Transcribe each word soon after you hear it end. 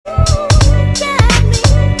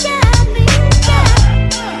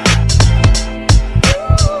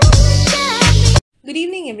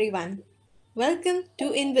Welcome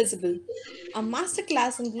to Invisible, a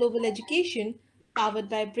masterclass in global education powered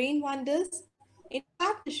by Brain Wonders in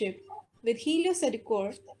partnership with Helios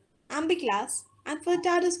Educor, Ambiclass, and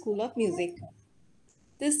Furtado School of Music.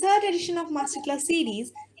 This third edition of Masterclass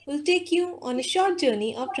series will take you on a short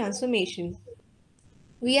journey of transformation.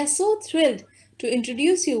 We are so thrilled to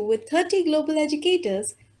introduce you with 30 global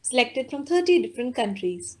educators selected from 30 different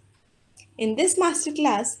countries. In this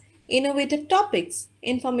masterclass, innovative topics,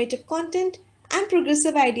 informative content, and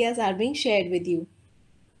progressive ideas are being shared with you.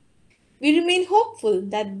 We remain hopeful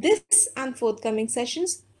that this and forthcoming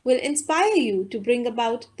sessions will inspire you to bring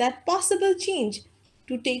about that possible change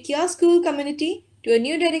to take your school community to a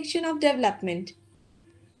new direction of development.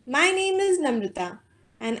 My name is Namrata,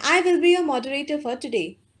 and I will be your moderator for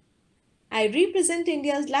today. I represent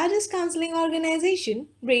India's largest counseling organization,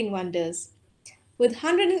 Brain Wonders. With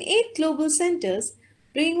 108 global centers,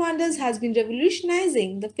 Brain Wonders has been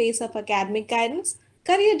revolutionizing the face of academic guidance,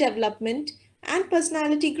 career development, and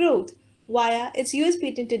personality growth via its US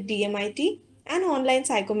patented DMIT and online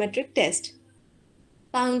psychometric test.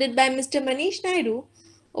 Founded by Mr. Manish Naidu,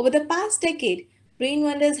 over the past decade, Brain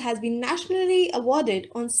Wonders has been nationally awarded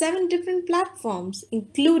on 7 different platforms,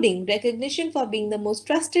 including recognition for being the most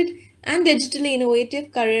trusted and digitally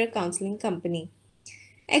innovative career counseling company.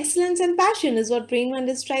 Excellence and passion is what Brain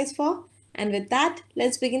Wonders strives for. And with that,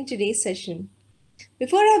 let's begin today's session.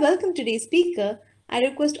 Before I welcome today's speaker, I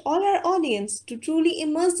request all our audience to truly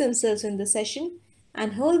immerse themselves in the session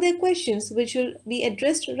and hold their questions, which will be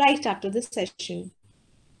addressed right after the session.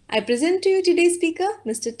 I present to you today's speaker,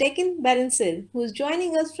 Mr. Tekin Berensil, who is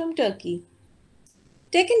joining us from Turkey.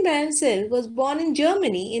 Tekin Berensil was born in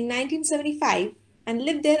Germany in 1975 and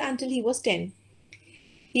lived there until he was 10.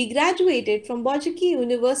 He graduated from Bojaki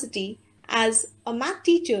University as a math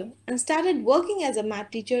teacher and started working as a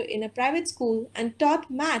math teacher in a private school and taught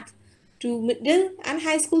math to middle and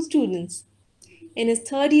high school students. In his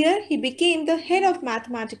third year, he became the head of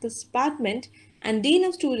mathematics department and dean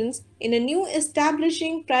of students in a new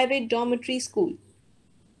establishing private dormitory school.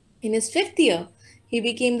 In his fifth year, he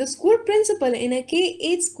became the school principal in a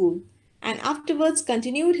K-8 school and afterwards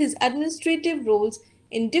continued his administrative roles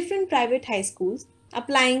in different private high schools,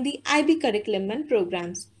 applying the IB curriculum and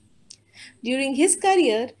programs. During his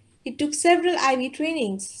career, he took several IB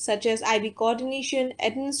trainings such as IB coordination,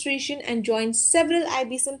 administration, and joined several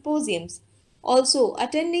IB symposiums, also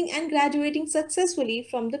attending and graduating successfully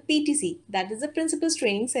from the PTC, that is the Principals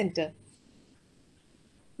Training Center.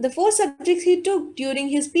 The 4 subjects he took during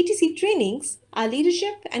his PTC trainings are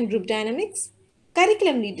leadership and group dynamics,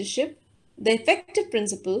 curriculum leadership, the effective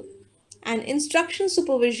principle, and instruction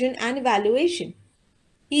supervision and evaluation.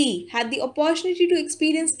 He had the opportunity to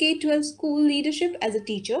experience K-12 school leadership as a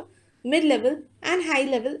teacher, mid-level, and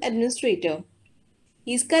high-level administrator.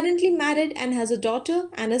 He is currently married and has a daughter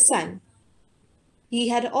and a son. He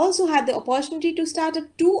had also had the opportunity to start up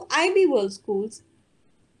 2 IB World Schools.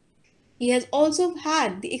 He has also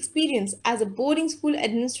had the experience as a boarding school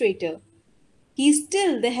administrator. He is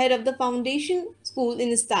still the head of the foundation school in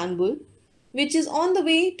Istanbul, which is on the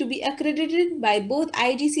way to be accredited by both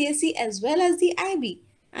IGCSE as well as the IB,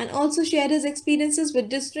 and also share his experiences with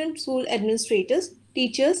different school administrators,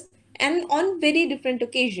 teachers, and on very different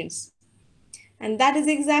occasions. And that is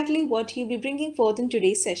exactly what he'll be bringing forth in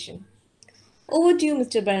today's session. Over to you,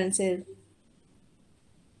 Mr. Baransil.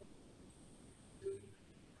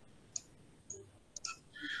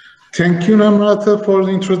 Thank you, Namrata, for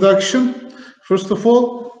the introduction. First of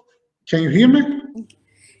all, can you hear me?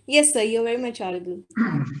 Yes, sir, you're very much audible.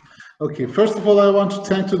 Okay, first of all, I want to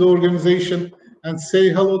thank to the organization and say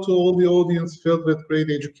hello to all the audience filled with great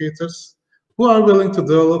educators who are willing to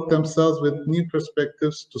develop themselves with new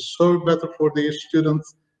perspectives to serve better for their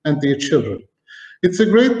students and their children. It's a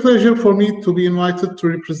great pleasure for me to be invited to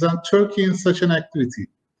represent Turkey in such an activity.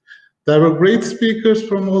 There were great speakers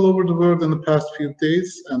from all over the world in the past few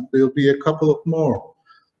days, and there will be a couple of more.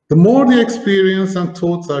 The more the experience and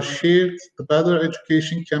thoughts are shared, the better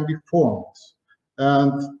education can be formed.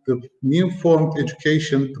 And the new formed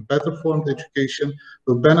education, the better formed education,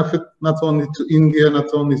 will benefit not only to India,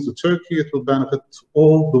 not only to Turkey, it will benefit to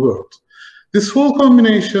all the world. This whole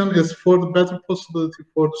combination is for the better possibility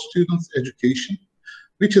for the students' education,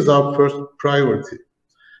 which is our first priority.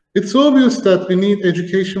 It's obvious that we need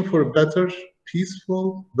education for a better,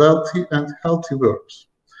 peaceful, wealthy, and healthy world.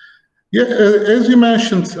 Yeah, as you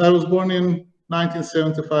mentioned, I was born in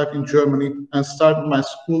 1975 in Germany and started my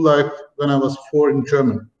school life when I was 4 in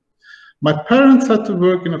Germany. My parents had to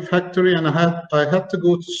work in a factory and I had to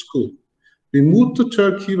go to school. We moved to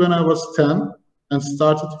Turkey when I was 10 and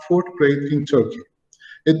started 4th grade in Turkey.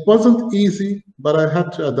 It wasn't easy, but I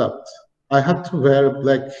had to adapt. I had to wear a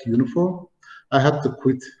black uniform. I had to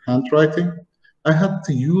quit handwriting. I had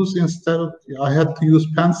to use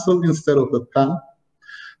pencil instead of a pen.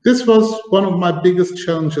 This was one of my biggest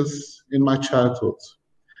challenges in my childhood.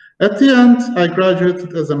 At the end, I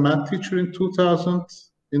graduated as a math teacher in 2000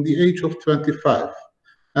 in the age of 25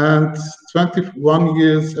 and 21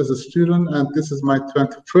 years as a student, and this is my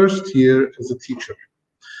 21st year as a teacher.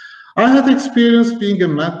 I had experience being a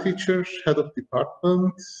math teacher, head of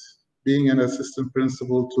department, being an assistant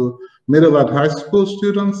principal to middle and high school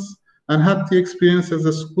students, and had the experience as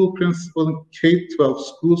a school principal in K-12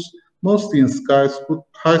 schools, mostly in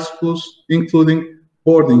high schools, including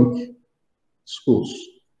boarding schools.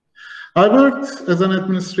 I worked as an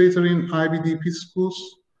administrator in IBDP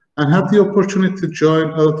schools and had the opportunity to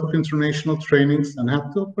join a lot of international trainings and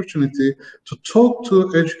had the opportunity to talk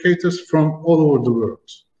to educators from all over the world.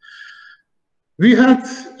 We had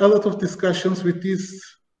a lot of discussions with these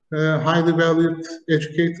highly valued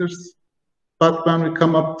educators, but when we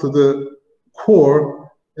come up to the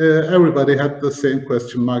core, everybody had the same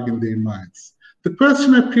question mark in their minds. The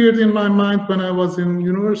question appeared in my mind when I was in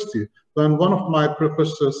university, when one of my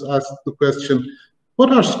professors asked the question,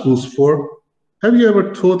 what are schools for? Have you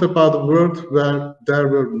ever thought about a world where there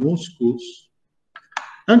were no schools?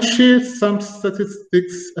 And shared some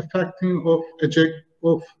statistics affecting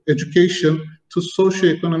of education to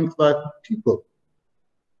socioeconomic life of people.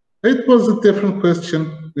 It was a different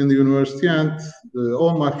question in the university, and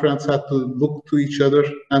all my friends had to look to each other,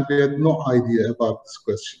 and we had no idea about this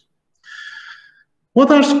question.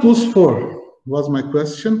 What are schools for? Was my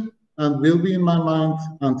question, and will be in my mind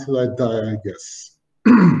until I die, I guess.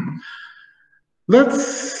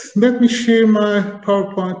 Let me share my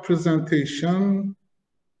PowerPoint presentation.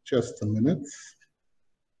 Just a minute.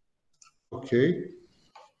 Okay.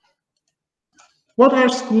 What are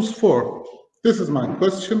schools for? This is my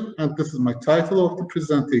question, and this is my title of the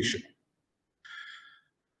presentation.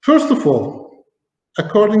 First of all,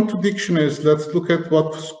 according to dictionaries, let's look at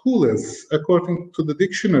what school is. According to the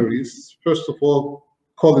dictionaries, first of all,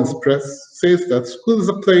 Collins Press says that school is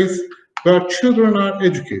a place where children are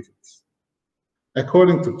educated.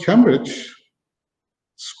 According to Cambridge,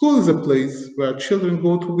 school is a place where children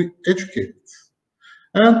go to be educated.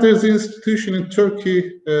 And there's an institution in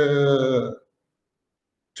Turkey,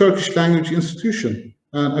 Turkish language institution.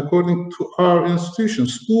 And according to our institution,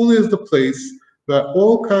 school is the place where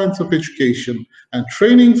all kinds of education and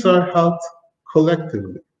trainings are held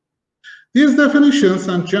collectively. These definitions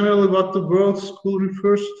and generally what the word school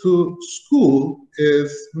refers to school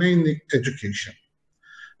is mainly education.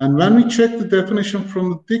 And when we check the definition from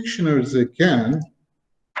the dictionaries again,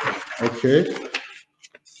 okay,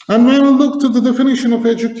 and when we look to the definition of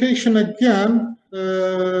education again,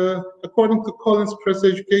 according to Collins Press,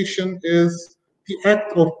 education is the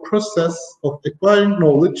act or process of acquiring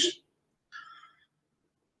knowledge,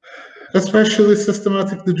 especially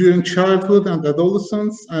systematically during childhood and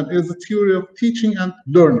adolescence, and is a theory of teaching and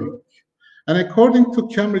learning. And according to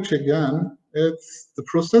Cambridge again, it's the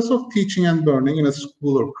process of teaching and learning in a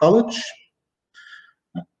school or college,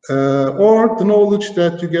 or the knowledge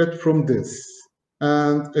that you get from this.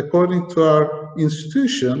 And according to our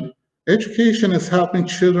institution, education is helping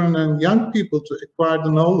children and young people to acquire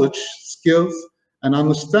the knowledge, skills, and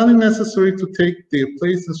understanding necessary to take their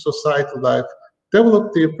place in society life,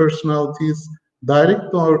 develop their personalities,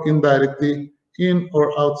 directly or indirectly, in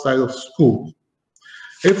or outside of school.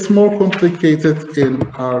 It's more complicated in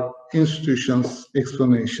our institution's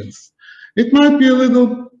explanations. It might be a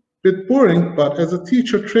little bit boring, but as a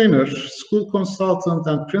teacher, trainer, school consultant,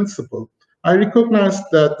 and principal, I recognize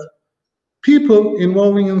that people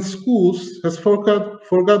involving in schools has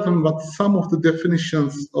forgotten what some of the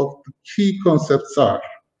definitions of the key concepts are.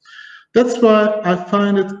 That's why I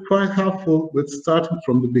find it quite helpful with starting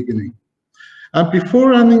from the beginning. And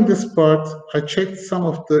before ending this part, I checked some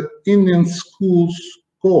of the Indian schools'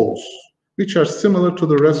 goals, which are similar to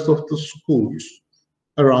the rest of the schools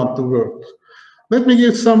around the world. Let me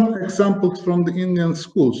give some examples from the Indian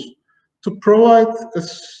schools. To provide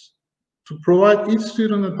each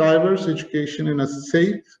student a diverse education in a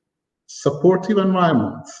safe, supportive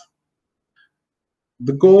environment.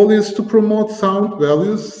 The goal is to promote sound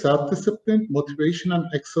values, self-discipline, motivation, and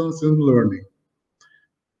excellence in learning.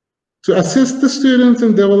 To assist the students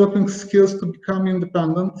in developing skills to become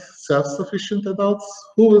independent, self-sufficient adults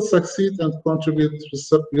who will succeed and contribute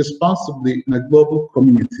responsibly in a global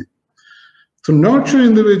community. To nurture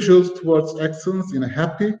individuals towards excellence in a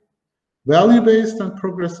happy, value-based and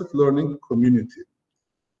progressive learning community.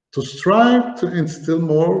 To strive to instill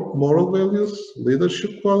more moral values,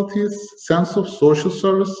 leadership qualities, sense of social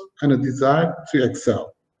service, and a desire to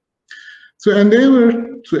excel. to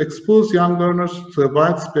endeavor to expose young learners to a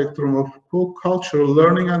wide spectrum of co-cultural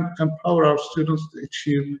learning and empower our students to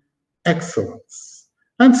achieve excellence,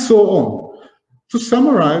 and so on. To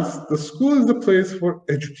summarize, the school is the place for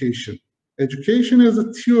education. Education is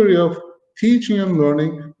a theory of teaching and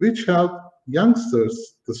learning which help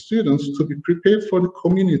youngsters, the students, to be prepared for the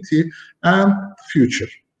community and the future.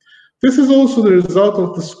 This is also the result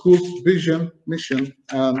of the school's vision, mission,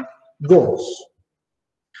 and goals.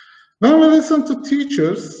 When we listen to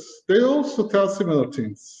teachers, they also tell similar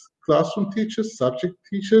things. Classroom teachers, subject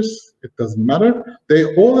teachers, it doesn't matter.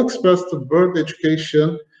 They all express the word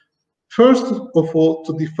education, first of all,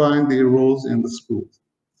 to define their roles in the school.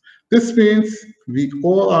 This means we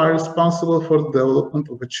all are responsible for the development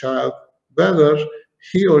of a child, whether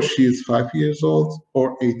he or she is 5 years old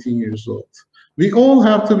or 18 years old. We all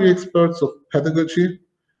have to be experts of pedagogy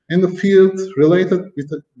in the field related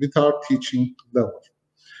with our teaching level.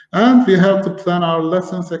 And we have to plan our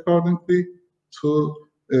lessons accordingly to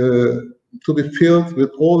be filled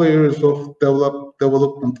with all areas of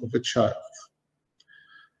development of a child.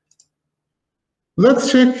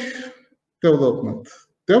 Let's check development.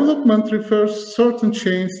 Development refers certain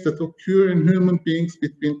changes that occur in human beings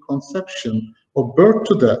between conception or birth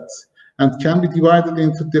to death and can be divided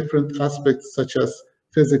into different aspects such as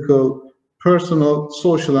physical, personal,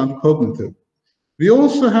 social, and cognitive. We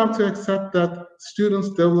also have to accept that students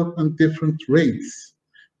develop at different rates.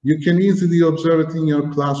 You can easily observe it in your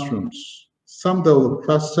classrooms. Some develop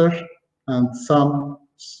faster and some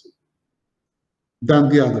than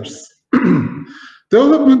the others.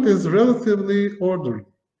 Development is relatively orderly.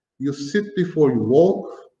 You sit before you walk,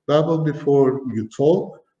 babble before you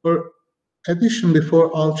talk, or addition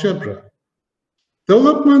before algebra.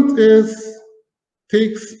 Development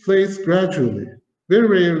takes place gradually. Very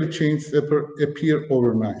rarely changes appear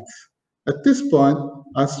overnight. At this point,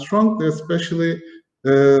 I strongly especially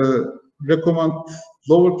recommend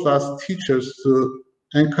lower class teachers to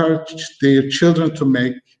encourage their children to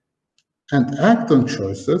make and act on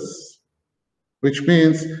choices, which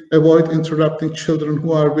means avoid interrupting children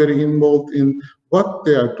who are very involved in what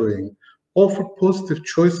they are doing. Offer positive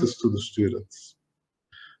choices to the students.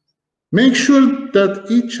 Make sure that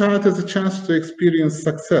each child has a chance to experience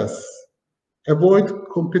success. Avoid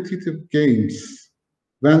competitive games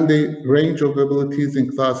when the range of abilities in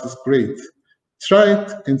class is great. Try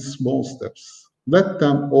it in small steps. Let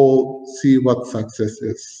them all see what success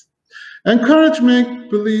is. Encourage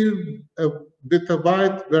make-believe with a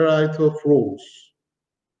wide variety of roles.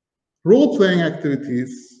 Role-playing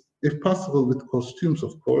activities, if possible with costumes,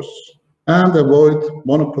 of course, and avoid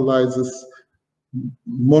monopolizing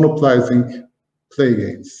play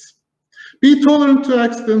games. Be tolerant to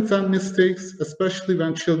accidents and mistakes, especially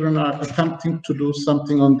when children are attempting to do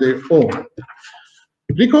something on their own.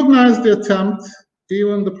 Recognize the attempt,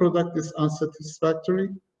 even the product is unsatisfactory.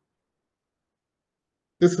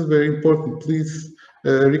 This is very important. Please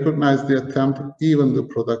recognize the attempt, even the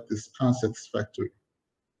product is unsatisfactory.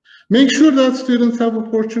 Make sure that students have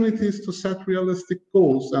opportunities to set realistic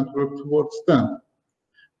goals and work towards them.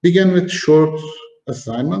 Begin with short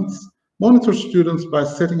assignments. Monitor students by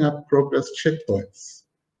setting up progress checkpoints.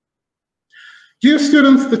 Give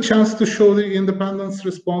students the chance to show their independence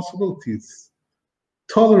responsibilities.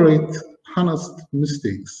 Tolerate honest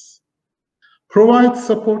mistakes. Provide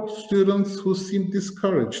support to students who seem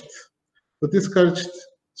discouraged. The discouraged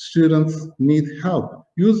students need help.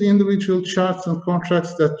 Use individual charts and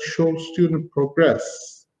contracts that show student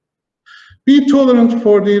progress. Be tolerant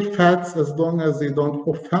for their faults as long as they don't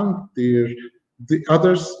offend the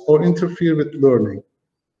others or interfere with learning.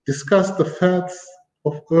 Discuss the faults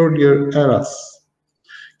of earlier eras.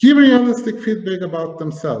 Give realistic feedback about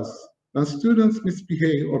themselves. When students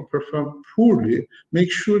misbehave or perform poorly,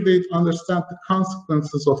 make sure they understand the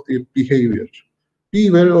consequences of their behavior. Be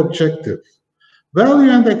very objective. Value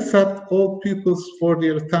and accept all pupils for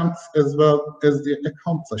their attempts as well as their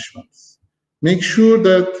accomplishments. Make sure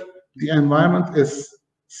that the environment is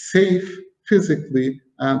safe physically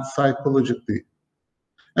and psychologically.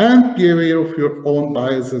 And be aware of your own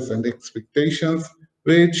biases and expectations,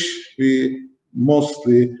 which we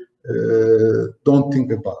mostly don't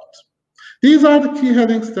think about. These are the key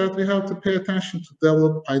headings that we have to pay attention to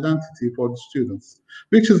develop identity for the students,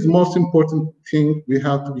 which is the most important thing we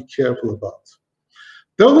have to be careful about.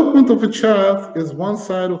 Development of a child is one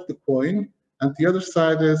side of the coin, and the other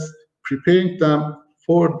side is preparing them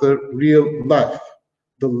for the real life,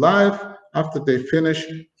 the life after they finish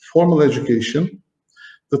formal education,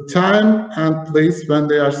 the time and place when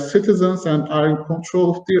they are citizens and are in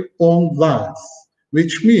control of their own lives,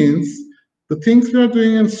 which means the things we are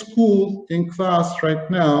doing in school, in class right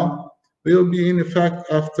now, will be in effect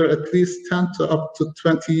after at least 10 to up to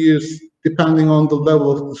 20 years, depending on the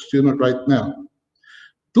level of the student right now.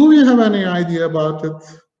 Do we have any idea about it?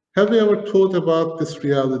 Have we ever thought about this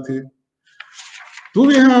reality? Do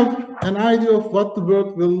we have an idea of what the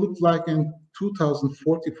world will look like in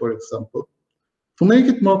 2040, for example? To make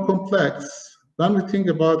it more complex, when we think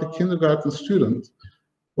about a kindergarten student,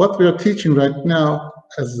 what we are teaching right now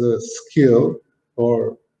as a skill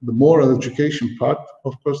or the moral education part,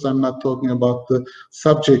 of course, I'm not talking about the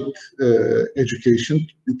subject education,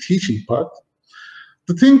 the teaching part.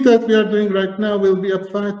 The thing that we are doing right now will be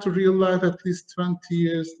applied to real life at least 20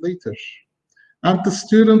 years later. And the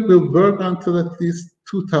student will work until at least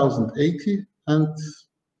 2080 and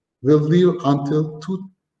will live until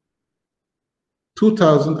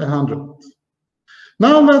 2100.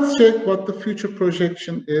 Now let's check what the future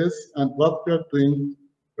projection is and what we are doing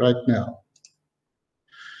right now.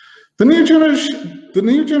 The new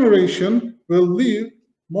generation will live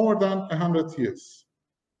more than 100 years.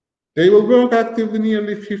 They will work actively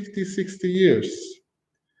nearly 50, 60 years.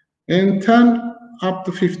 In 10 up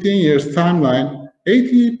to 15 years timeline,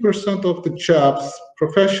 80% of the jobs,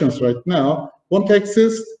 professions right now won't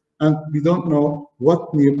exist, and we don't know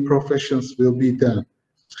what new professions will be then.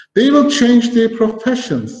 They will change their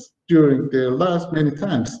professions during their lives many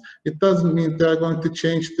times. It doesn't mean they are going to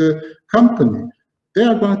change the company. They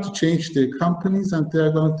are going to change their companies and they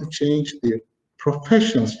are going to change their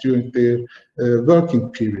professions during their working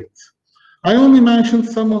period. I only mentioned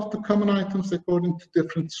some of the common items according to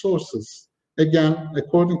different sources. Again,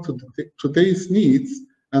 according to today's needs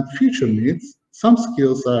and future needs, some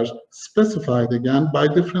skills are specified again by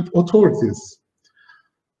different authorities.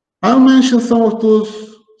 I'll mention some of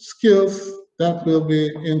those skills that will be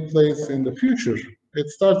in place in the future. It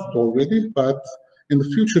started already, but in the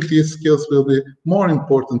future, these skills will be more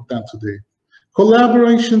important than today.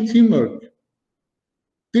 Collaboration, teamwork.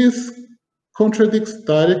 This contradicts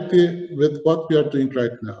directly with what we are doing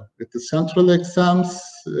right now. With the central exams,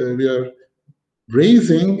 we are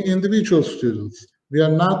raising individual students. We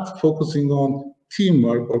are not focusing on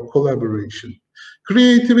teamwork or collaboration.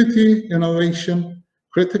 Creativity, innovation,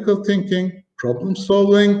 critical thinking, problem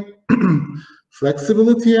solving,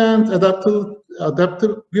 flexibility and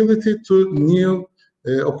adaptability to new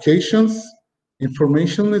occasions,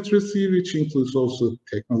 information literacy, which includes also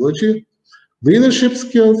technology, leadership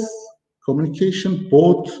skills, communication,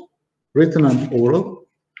 both written and oral,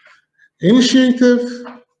 initiative,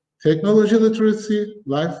 technology literacy,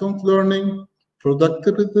 lifelong learning,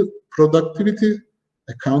 productivity,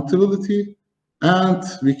 accountability, and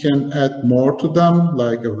we can add more to them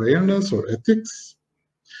like awareness or ethics.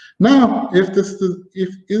 Now, if this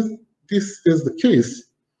is the case,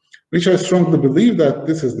 which I strongly believe that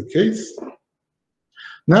this is the case,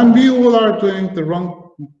 then we all are doing the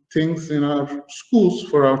wrong things in our schools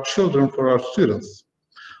for our children, for our students.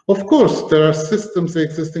 Of course, there are systems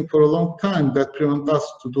existing for a long time that prevent us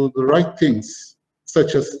to do the right things,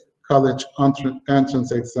 such as college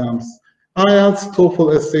entrance exams, IELTS,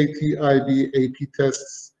 TOEFL, SAT, IB, AP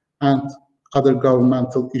tests, and other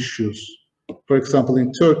governmental issues. For example,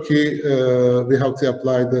 in Turkey, we have to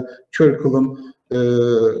apply the curriculum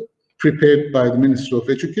prepared by the Ministry of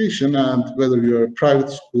Education, and whether you're a private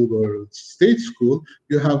school or state school,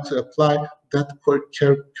 you have to apply that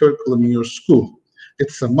curriculum in your school.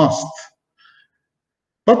 It's a must.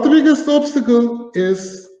 But the biggest obstacle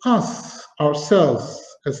is us, ourselves,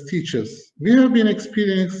 as teachers. We have been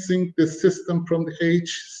experiencing this system from the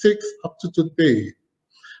age 6 up to today.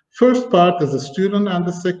 First part as a student and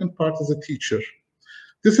the second part as a teacher.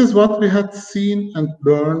 This is what we had seen and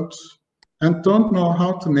learned and don't know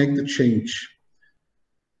how to make the change.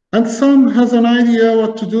 And some has an idea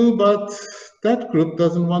what to do, but that group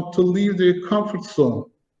doesn't want to leave their comfort zone.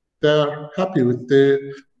 They're happy with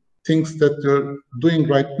the things that they're doing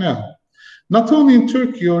right now. Not only in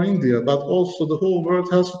Turkey or India, but also the whole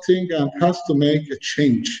world has to think and has to make a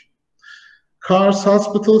change. Cars,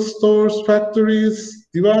 hospitals, stores, factories,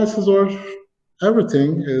 devices, or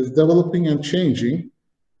everything is developing and changing.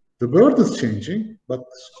 The world is changing, but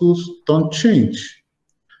schools don't change.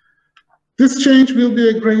 This change will be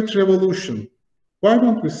a great revolution. Why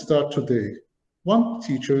don't we start today? One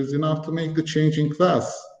teacher is enough to make the change in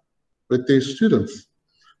class with their students.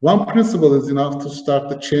 One principal is enough to start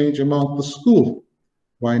the change among the school.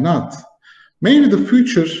 Why not? Maybe the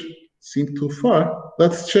future seems too far.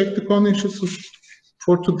 Let's check the conditions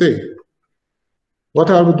for today. What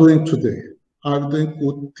are we doing today? Are we doing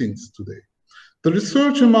good things today? The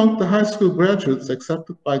research among the high school graduates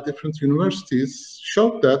accepted by different universities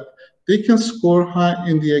showed that they can score high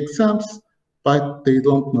in the exams, but they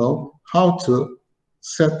don't know how to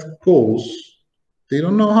set goals. They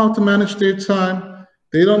don't know how to manage their time.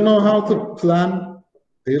 They don't know how to plan.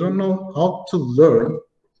 They don't know how to learn.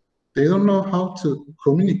 They don't know how to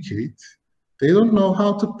communicate. They don't know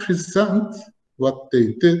how to present what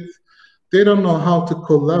they did. They don't know how to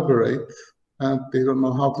collaborate, and they don't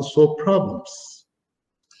know how to solve problems.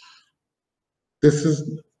 This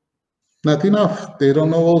is not enough. They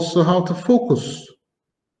don't know also how to focus.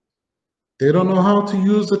 They don't know how to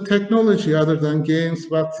use the technology other than games,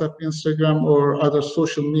 WhatsApp, Instagram, or other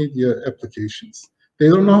social media applications. They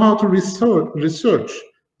don't know how to research.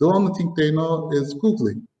 The only thing they know is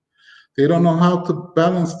Googling. They don't know how to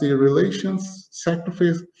balance their relations,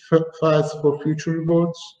 sacrifice for future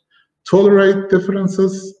rewards, tolerate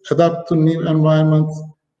differences, adapt to new environments,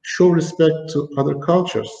 show respect to other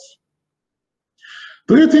cultures.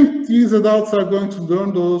 Do you think these adults are going to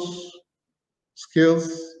learn those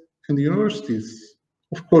skills in the universities?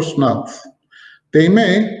 Of course not. They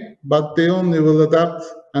may, but they only will adapt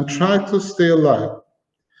and try to stay alive.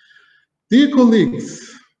 Dear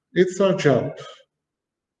colleagues, it's our job.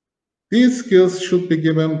 These skills should be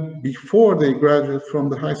given before they graduate from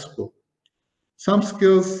the high school. Some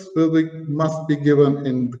skills must be given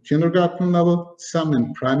in the kindergarten level, some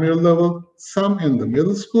in primary level, some in the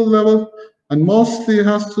middle school level, and mostly it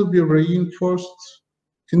has to be reinforced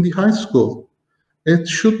in the high school. It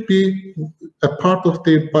should be a part of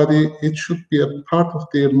their body, it should be a part of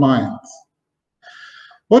their minds.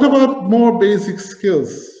 What about more basic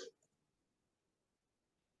skills?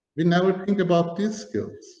 We never think about these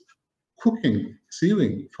skills. Cooking,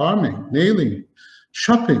 sewing, farming, nailing,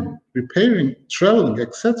 shopping, repairing, traveling,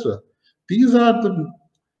 etc. These are the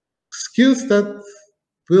skills that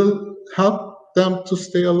will help them to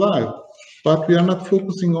stay alive, but we are not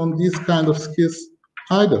focusing on these kind of skills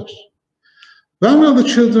either. When will the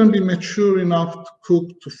children be mature enough to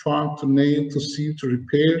cook, to farm, to nail, to sew, to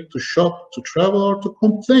repair, to shop, to travel, or to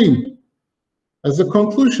complain? As a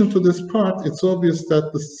conclusion to this part, it's obvious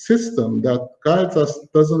that the system that guides us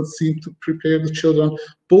doesn't seem to prepare the children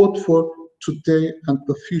both for today and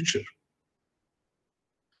the future.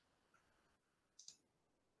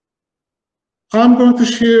 I'm going to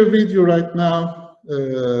share a video right now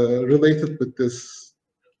related with this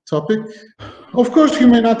topic. Of course, you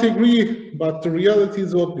may not agree, but the reality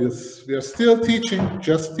is obvious. We are still teaching,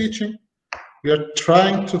 just teaching. We are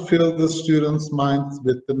trying to fill the students' minds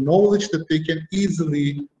with the knowledge that they can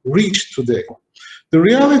easily reach today. The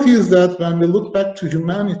reality is that when we look back to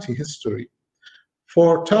humanity history,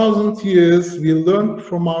 for 1,000 years, we learned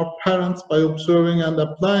from our parents by observing and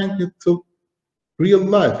applying it to real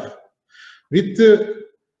life. With the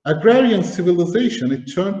agrarian civilization,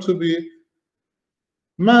 it turned to be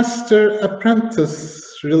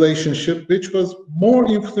master-apprentice relationship, which was more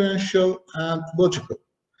influential and logical.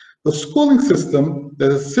 The schooling system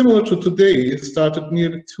that is similar to today started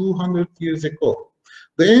nearly 200 years ago.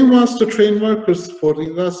 The aim was to train workers for the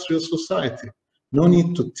industrial society. No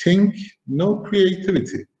need to think, no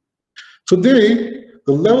creativity. Today,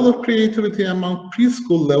 the level of creativity among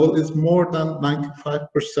preschool level is more than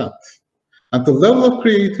 95%. And the level of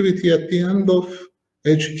creativity at the end of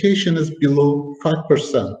education is below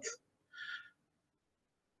 5%.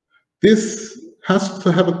 This has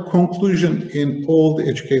to have a conclusion in all the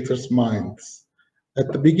educators' minds.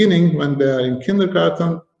 At the beginning, when they are in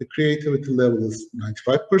kindergarten, the creativity level is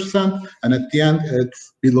 95%, and at the end,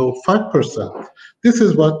 it's below 5%. This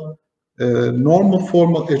is what normal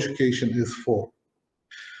formal education is for.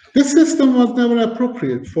 This system was never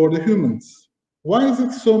appropriate for the humans. Why is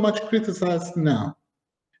it so much criticized now?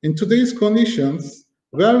 In today's conditions,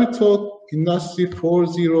 where we taught Industry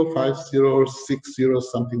 4.0, 5.0, or 6.0,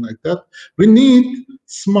 something like that, we need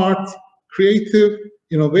smart, creative,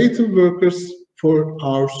 innovative workers for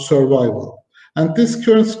our survival. And this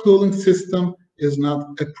current schooling system is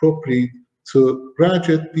not appropriate to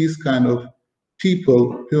graduate these kind of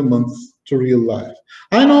people, humans, to real life.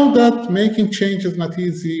 I know that making change is not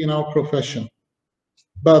easy in our profession,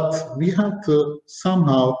 but we have to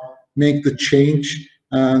somehow make the change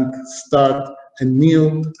and start a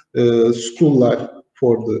new school life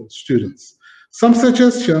for the students. Some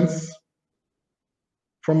suggestions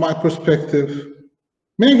from my perspective: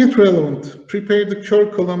 make it relevant, prepare the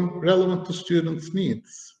curriculum relevant to students'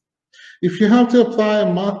 needs. If you have to apply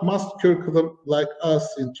a must curriculum like us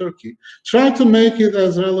in Turkey, try to make it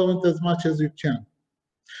as relevant as much as you can.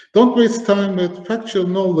 Don't waste time with factual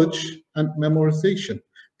knowledge and memorization.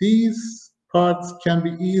 These parts can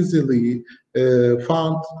be easily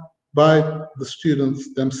found by the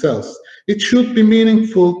students themselves. It should be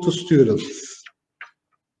meaningful to students.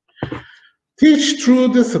 Teach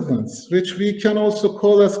through disciplines, which we can also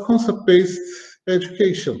call as concept-based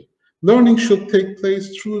education. Learning should take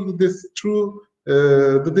place through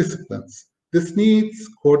the disciplines. This needs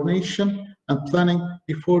coordination and planning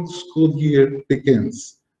before the school year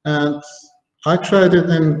begins. And I tried it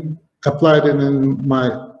and applied it in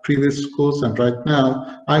my previous schools, and right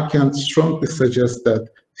now I can strongly suggest that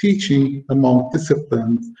teaching among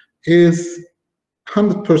disciplines is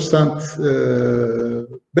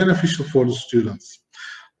 100% beneficial for the students.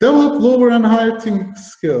 Develop lower and higher thinking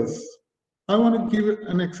skills. I want to give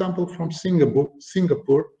an example from Singapore.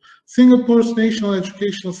 Singapore's national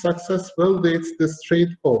educational success validates this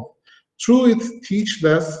trade-off. Through its teach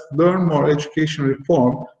less, learn more education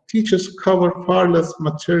reform, teachers cover far less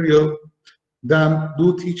material than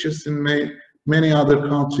do teachers in many other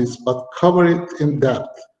countries, but cover it in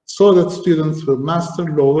depth so that students will master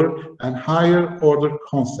lower and higher order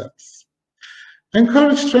concepts.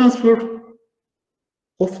 Encourage transfer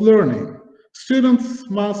of learning. Students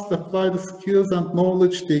must apply the skills and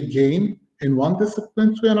knowledge they gain in one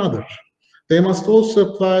discipline to another. They must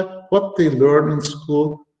also apply what they learn in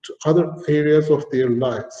school to other areas of their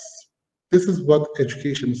lives. This is what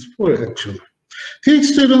education is for, actually. Teach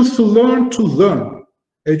students to learn.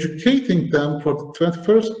 Educating them for the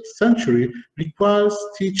 21st century requires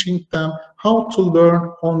teaching them how to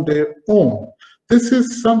learn on their own. This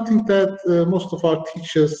is something that most of our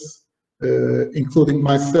teachers, including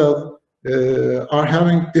myself, are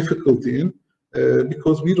having difficulty in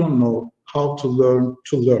because we don't know how to learn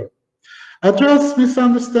to learn. Address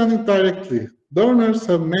misunderstanding directly. Learners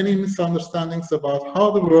have many misunderstandings about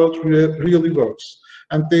how the world really works,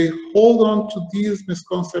 and they hold on to these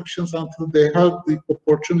misconceptions until they have the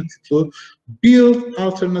opportunity to build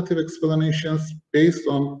alternative explanations based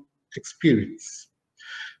on experience.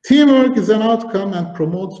 Teamwork is an outcome and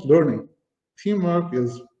promotes learning. Teamwork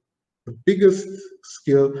is the biggest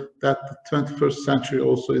skill that the 21st century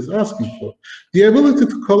also is asking for. The ability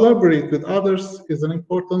to collaborate with others is an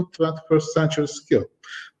important 21st century skill.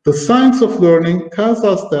 The science of learning tells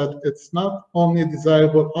us that it's not only a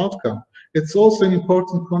desirable outcome, it's also an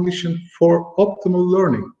important condition for optimal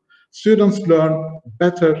learning. Students learn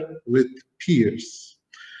better with peers.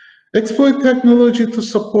 Exploit technology to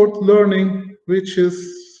support learning, which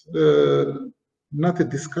is not a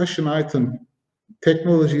discussion item.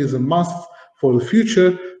 Technology is a must for the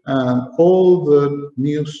future, and all the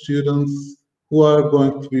new students who are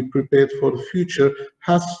going to be prepared for the future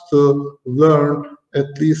has to learn at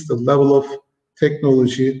least a level of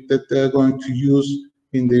technology that they're going to use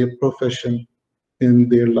in their profession, in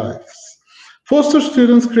their lives. Foster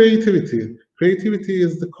students' creativity. Creativity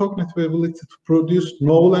is the cognitive ability to produce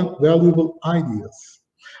novel and valuable ideas.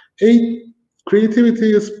 8.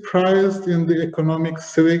 Creativity is prized in the economic,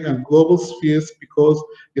 civic, and global spheres because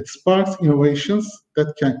it sparks innovations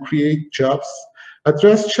that can create jobs,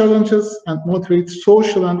 address challenges, and motivate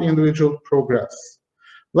social and individual progress.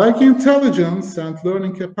 Like intelligence and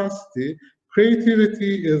learning capacity,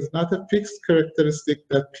 creativity is not a fixed characteristic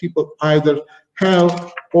that people either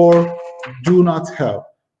have or do not have.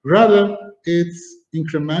 Rather, it's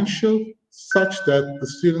incremental such that the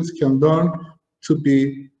students can learn to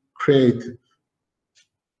be creative.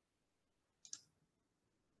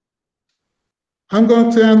 I'm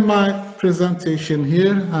going to end my presentation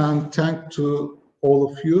here and thank to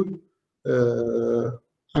all of you.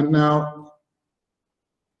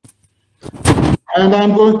 And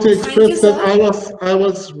I'm going to express that I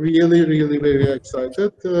was really very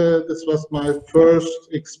excited. This was my first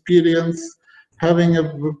experience having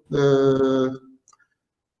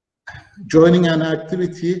joining an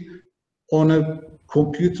activity on a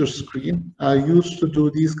computer screen. I used to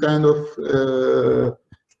do these kind of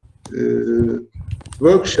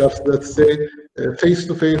workshops, let's say,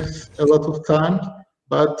 face-to-face a lot of times,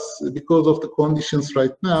 but because of the conditions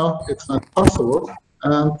right now, it's not possible.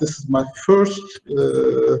 And this is my first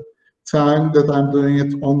time that I'm doing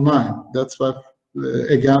it online. That's why,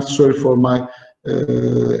 again, sorry for my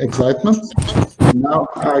excitement. Now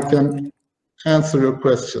I can answer your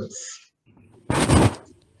questions.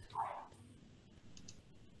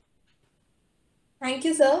 Thank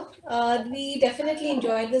you, sir. We definitely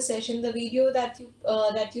enjoyed the session. The video that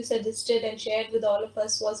you suggested and shared with all of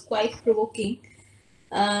us was quite provoking,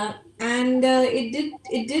 and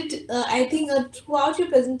it did. I think throughout your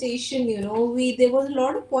presentation, there was a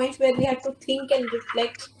lot of points where we had to think and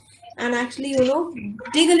reflect, and actually,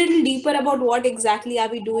 dig a little deeper about what exactly are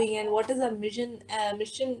we doing and what is our mission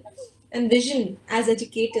and vision as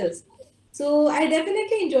educators. So I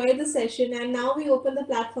definitely enjoyed the session, and now we open the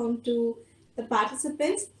platform to the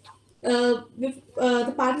participants. The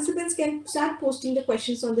participants can start posting the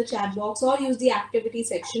questions on the chat box or use the activity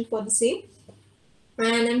section for the same.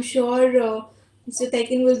 And I'm sure Mr.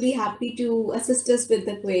 Tekin will be happy to assist us with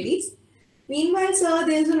the queries. Meanwhile, sir,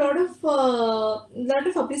 there's a lot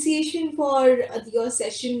of appreciation for your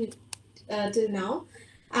session till now,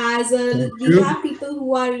 as Thank we you. have people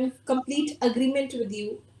who are in complete agreement with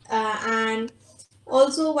you, and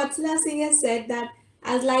also Vatsala Singh has said that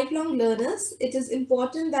as lifelong learners, it is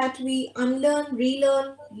important that we unlearn,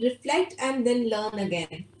 relearn, reflect, and then learn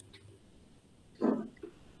again.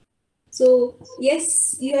 So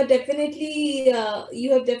yes, you have definitely,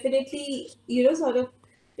 sort of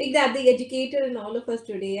picked at the educator in all of us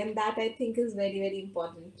today, and that I think is very, very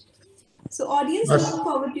important. So audience, Yes. looking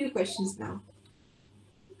forward to your questions now.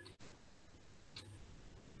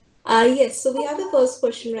 Yes, so we have the first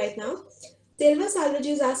question right now. Selva Salvage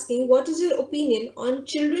is asking, what is your opinion on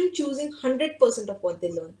children choosing 100% of what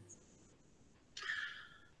they learn?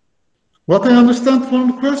 What I understand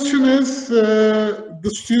from the question is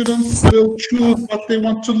the students will choose what they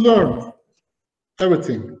want to learn,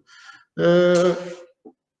 everything.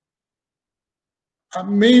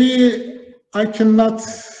 Maybe I cannot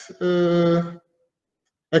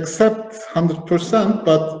accept 100%,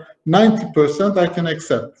 but 90% I can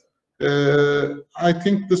accept. I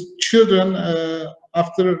think the children,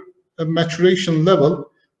 after a maturation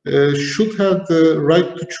level, should have the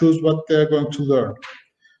right to choose what they are going to learn.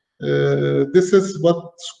 This is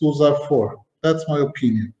what schools are for. That's my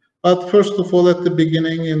opinion. But first of all, at the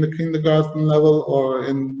beginning, in the kindergarten level or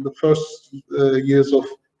in the first years of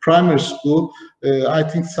primary school, I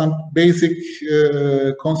think some basic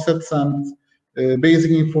concepts and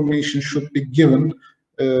basic information should be given.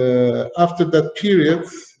 After that period,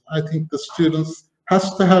 I think the students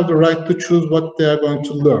has to have the right to choose what they are going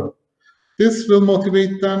to learn. This will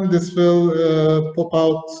motivate them, this will pop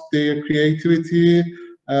out their creativity,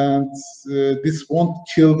 and this won't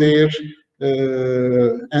kill their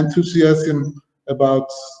enthusiasm about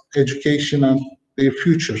education and their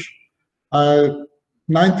future. I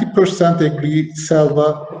 90% agree,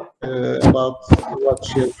 Selva, about what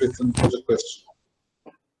she has written as a question.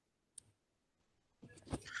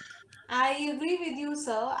 I agree with you,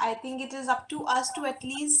 sir. I think it is up to us to at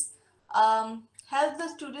least help the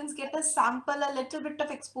students get a sample, a little bit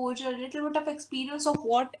of exposure, a little bit of experience of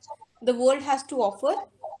what the world has to offer.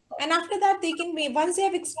 And after that, they can, once they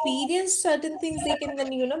have experienced certain things, they can then,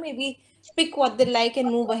 maybe pick what they like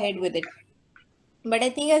and move ahead with it. But I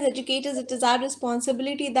think as educators, it is our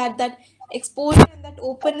responsibility that that exposure and that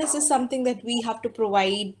openness is something that we have to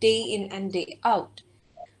provide day in and day out.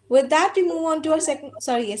 With that, we move on to our second.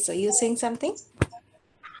 Sorry, yes, sir. You're saying something?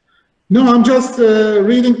 No, I'm just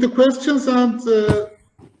reading the questions, and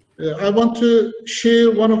I want to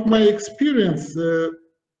share one of my experience.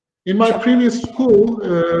 In my previous school,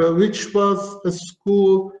 which was a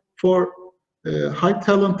school for high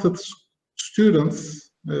talented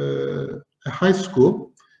students, a high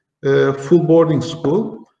school, full boarding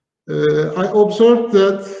school, I observed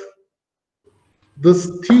that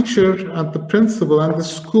this teacher and the principal and the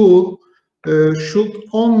school should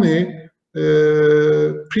only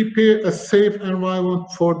prepare a safe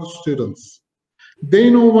environment for the students.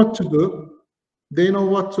 They know what to do, they know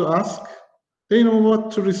what to ask, they know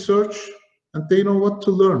what to research, and they know what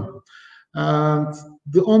to learn. And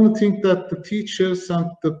the only thing that the teachers and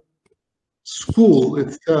the school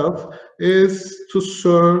itself is to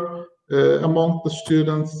serve among the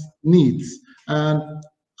students' needs. And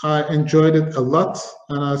I enjoyed it a lot,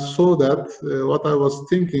 and I saw that what I was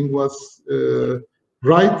thinking was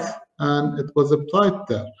right, and it was applied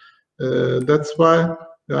there. That's why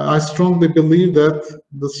I strongly believe that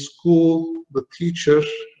the school, the teacher,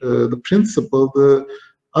 the principal, the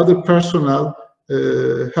other personnel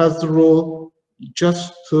has the role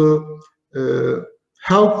just to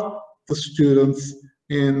help the students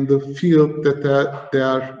in the field that they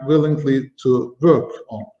are willingly to work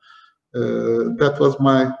on. That was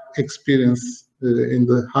my experience in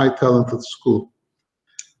the high talented school.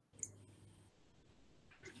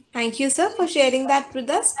 Thank you, sir, for sharing that with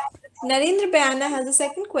us. Narendra Bayana has a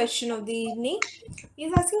second question of the evening.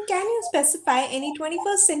 He's asking, can you specify any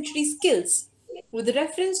 21st century skills with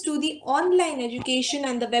reference to the online education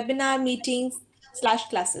and the webinar meetings /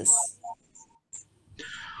 classes?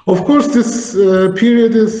 Of course, this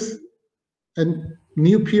period is a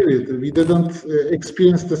new period. We didn't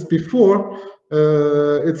experience this before.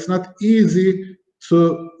 It's not easy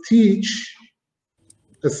to teach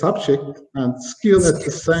a subject and skill at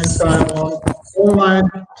the same time on online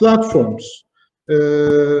platforms.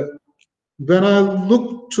 When I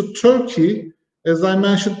look to Turkey, as I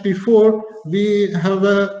mentioned before, we have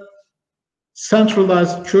a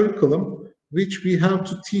centralized curriculum which we have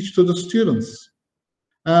to teach to the students.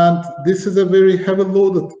 And this is a very heavy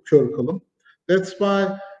loaded curriculum. That's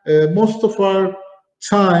why most of our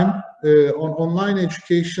time on online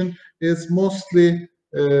education is mostly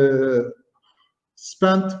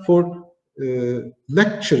spent for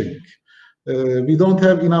lecturing. We don't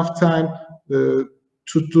have enough time to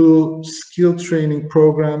do skill training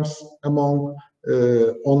programs among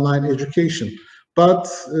online education. But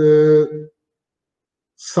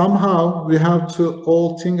somehow we have to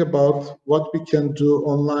all think about what we can do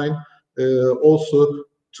online also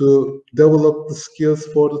to develop the skills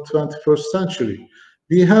for the 21st century.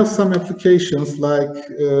 We have some applications like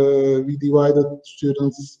we divided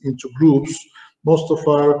students into groups. Most of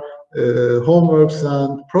our homeworks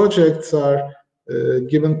and projects are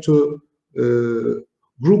given to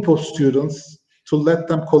group of students to let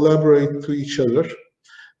them collaborate to each other.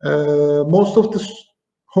 Most of the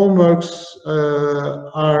homeworks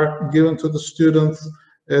are given to the students.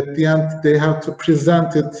 At the end, they have to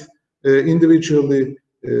present it individually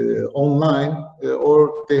online,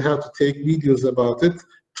 or they have to take videos about it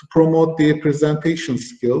to promote their presentation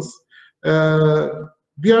skills.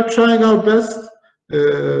 We are trying our best.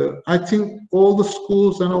 I think all the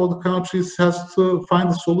schools and all the countries has to find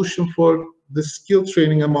a solution for the skill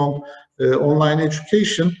training among online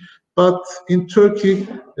education. But in Turkey,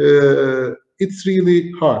 it's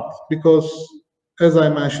really hard because, as I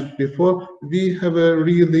mentioned before, we have a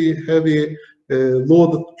really heavy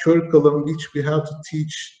loaded curriculum which we have to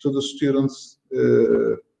teach to the students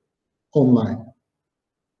online.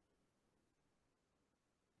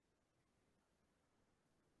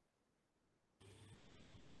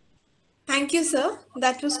 Thank you, sir.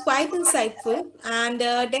 That was quite insightful, and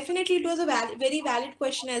definitely it was a very valid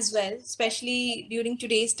question as well, especially during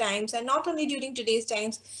today's times, and not only during today's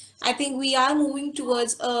times. I think we are moving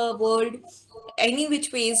towards a world, any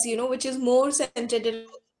which ways, which is more centered around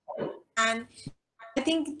technology. And I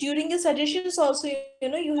think during your suggestions also,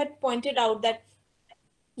 you had pointed out that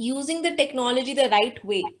using the technology the right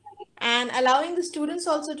way and allowing the students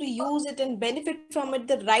also to use it and benefit from it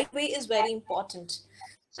the right way is very important.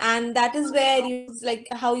 And that is where, like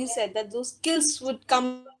how you said, that those skills would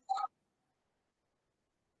come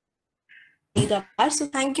into play that need of ours. So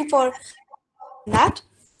thank you for elaborating on that.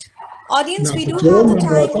 Audience, we do have the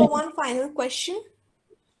time for one final question.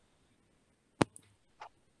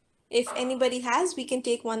 If anybody has, we can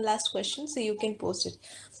take one last question, so you can post it.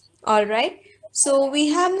 All right. So we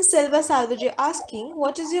have Ms. Selva Salvage asking,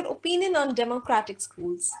 what is your opinion on democratic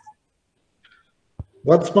schools?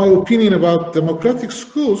 What's my opinion about democratic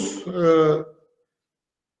schools?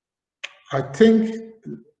 I think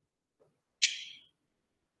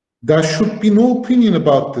there should be no opinion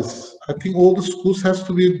about this. I think all the schools has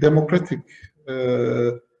to be democratic.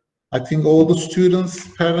 I think all the students,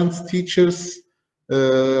 parents, teachers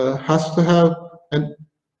has to have a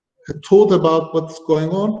thought about what's going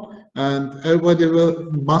on, and everybody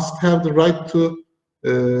must have the right to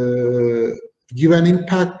give an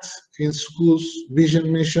impact in schools' vision,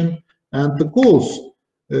 mission, and the goals.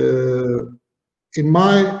 In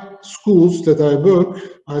my schools that I work,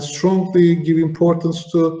 I strongly give importance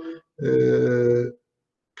to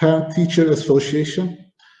parent-teacher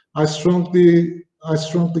association. I strongly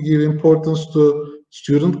give importance to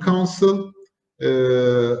student council.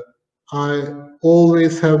 I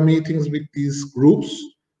always have meetings with these groups.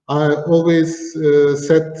 I always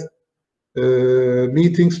set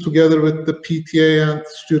meetings together with the PTA and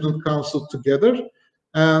student council together.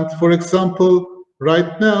 And for example,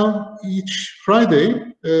 right now, each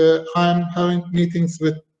Friday, I'm having meetings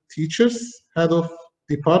with teachers, head of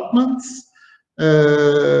departments,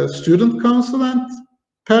 student council, and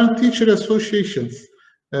parent-teacher associations.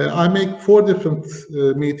 I make 4 different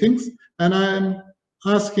meetings, and I'm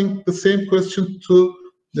asking the same question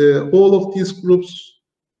to all of these groups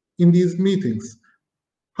in these meetings.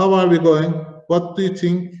 How are we going? What do you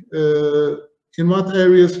think? In what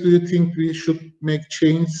areas do you think we should make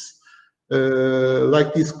changes?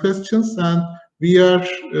 Like these questions, and we are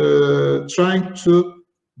trying to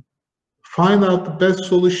find out the best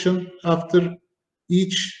solution after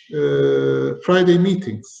each Friday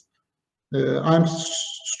meetings. I'm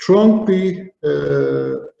strongly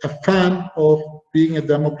a fan of being a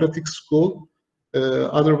democratic school.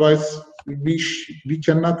 Otherwise, we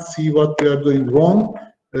cannot see what we are doing wrong,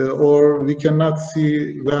 or we cannot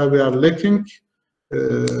see where we are lacking.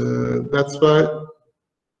 That's why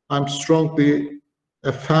I'm strongly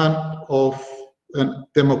a fan of a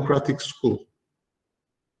democratic school.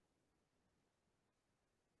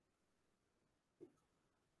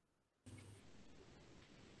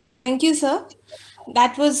 Thank you, sir.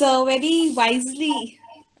 That was very wisely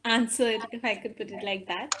answered, if I could put it like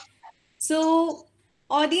that. So,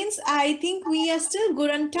 Audience, I think we are still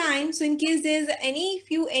good on time. So in case there's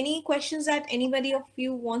any questions that anybody of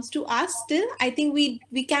you wants to ask still, I think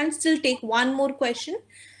we can still take one more question.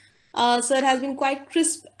 Sir has been quite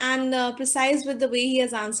crisp and precise with the way he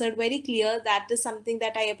has answered. Very clear. That is something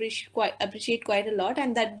that I appreciate quite a lot,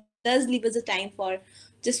 and that does leave us a time for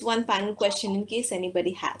just one final question in case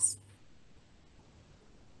anybody has.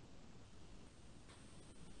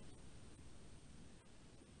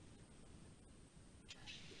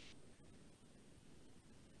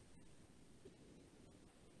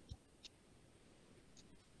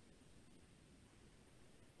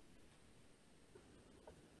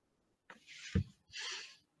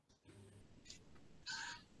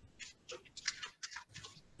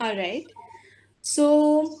 All right.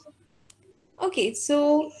 So, okay,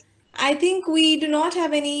 so I think we do not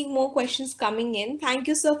have any more questions coming in. Thank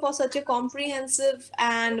you, sir, for such a comprehensive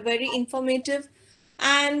and very informative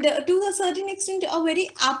and to a certain extent a very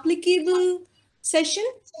applicable session.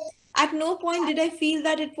 At no point did I feel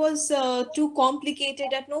that it was too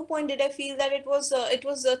complicated. At no point did I feel that it was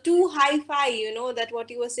too hi-fi. That what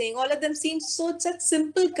you were saying. All of them seemed such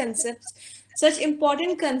simple concepts, such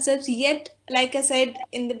important concepts. Yet, like I said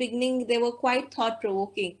in the beginning, they were quite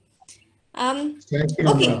thought-provoking. Thank you,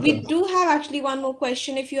 Okay, we Namrata. do have actually one more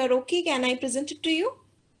question. If you are okay, can I present it to you?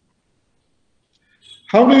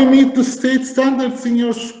 How do you meet the state standards in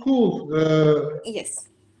your school? Yes.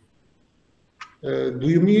 Do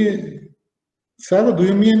you mean, Sarah, do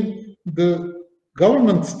you mean the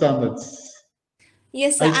government standards?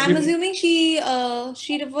 Yes, sir. I'm assuming she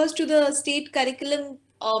refers to the state curriculum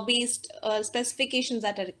based specifications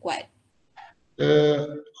that are required.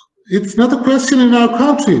 It's not a question in our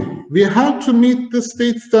country. We have to meet the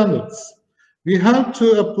state standards. We have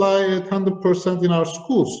to apply it 100% in our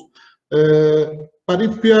schools. But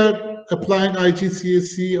if we are applying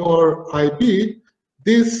IGCSE or IB,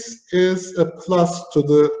 this is a plus to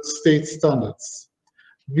the state standards.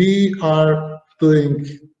 We are doing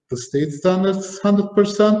the state standards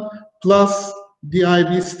 100% plus the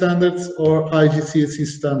IB standards or IGCSE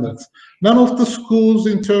standards. None of the schools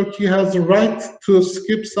in Turkey has the right to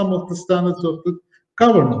skip some of the standards of the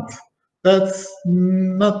government. That's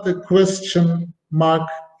not a question mark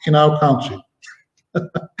in our country.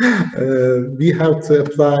 We have to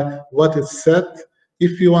apply what is said.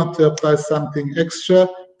 If you want to apply something extra,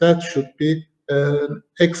 that should be an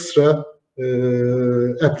extra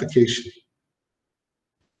application.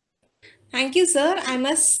 Thank you, sir. I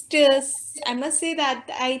must say that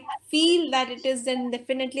I feel that it is then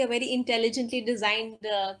definitely a very intelligently designed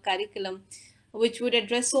curriculum, which would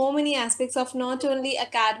address so many aspects of not only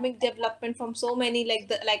academic development from so many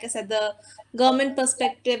like I said, the government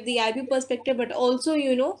perspective, the IB perspective, but also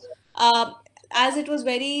as it was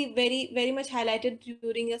very much highlighted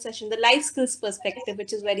during your session, the life skills perspective,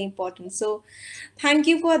 which is very important. So, thank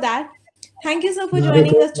you for that. Thank you, sir, for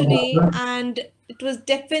joining us today. And it was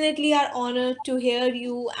definitely our honor to hear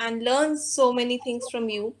you and learn so many things from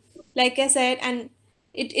you. Like I said, and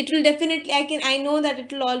it will definitely I know that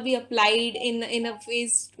it will all be applied in a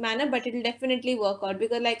phased manner, but it will definitely work out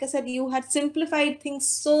because like I said, you had simplified things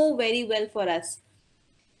so very well for us.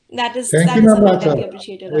 Thank you, That is something that we Namrata.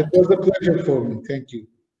 appreciate a It lot. was a pleasure for me. Thank you.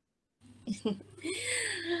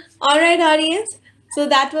 All right, audience. So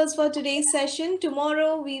that was for today's session.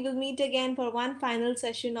 Tomorrow we will meet again for one final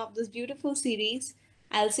session of this beautiful series.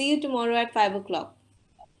 I'll see you tomorrow at 5 o'clock.